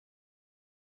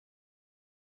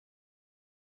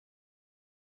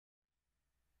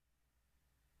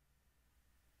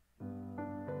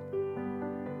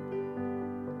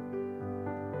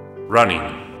running,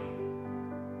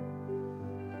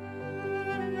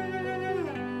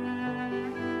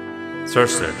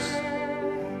 thrusters,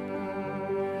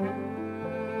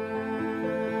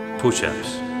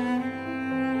 push-ups,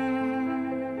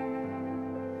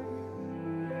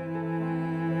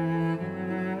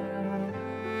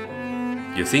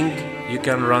 you think you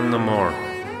can run no more,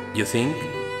 you think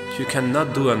you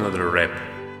cannot do another rep,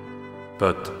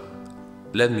 but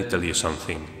let me tell you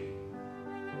something.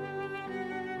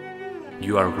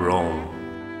 You are grown.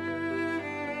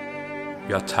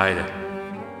 You are tired.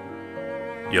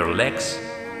 Your legs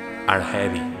are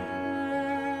heavy.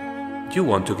 You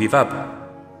want to give up.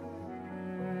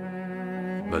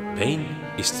 But pain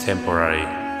is temporary.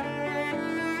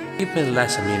 It may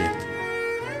last a minute,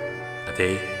 a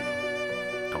day,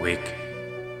 a week.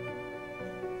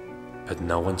 But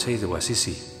no one said it was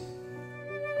easy.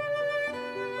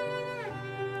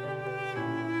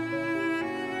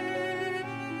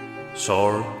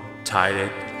 Sore,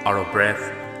 tired, out of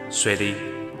breath, sweaty.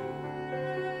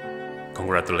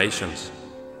 Congratulations,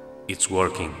 it's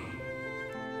working.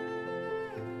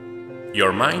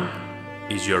 Your mind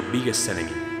is your biggest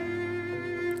enemy.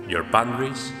 Your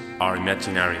boundaries are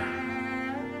imaginary.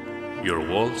 Your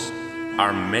walls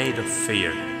are made of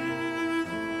fear.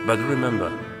 But remember,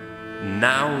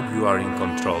 now you are in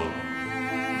control.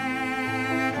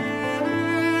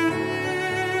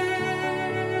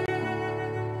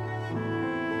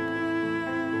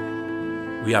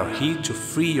 We are here to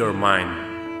free your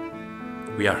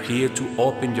mind. We are here to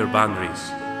open your boundaries.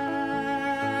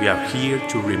 We are here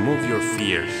to remove your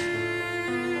fears.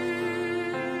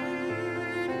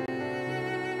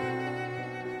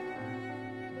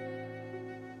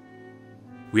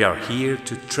 We are here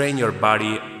to train your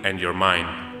body and your mind.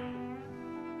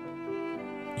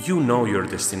 You know your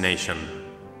destination,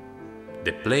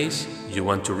 the place you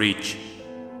want to reach.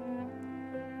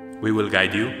 We will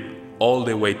guide you all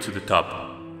the way to the top.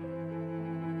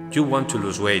 You want to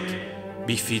lose weight,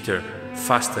 be fitter,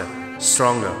 faster,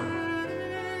 stronger.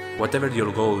 Whatever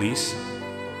your goal is,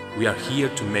 we are here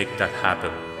to make that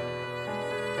happen.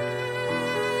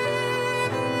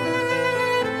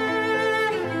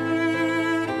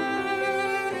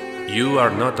 You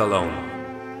are not alone.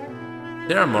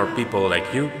 There are more people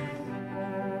like you.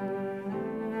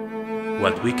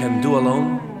 What we can do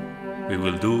alone, we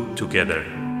will do together.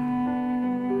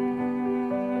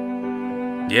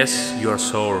 Yes, you are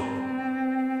sore,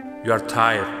 you are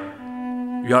tired,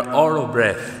 you are out of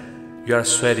breath, you are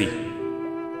sweaty.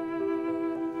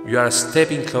 You are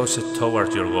stepping closer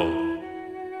towards your goal.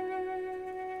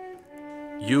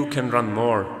 You can run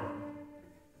more.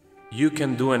 You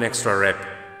can do an extra rep.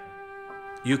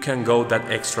 You can go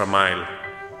that extra mile,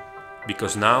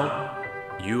 because now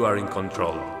you are in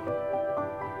control.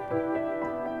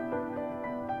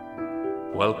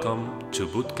 Welcome to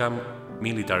Bootcamp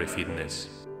Military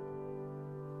Fitness.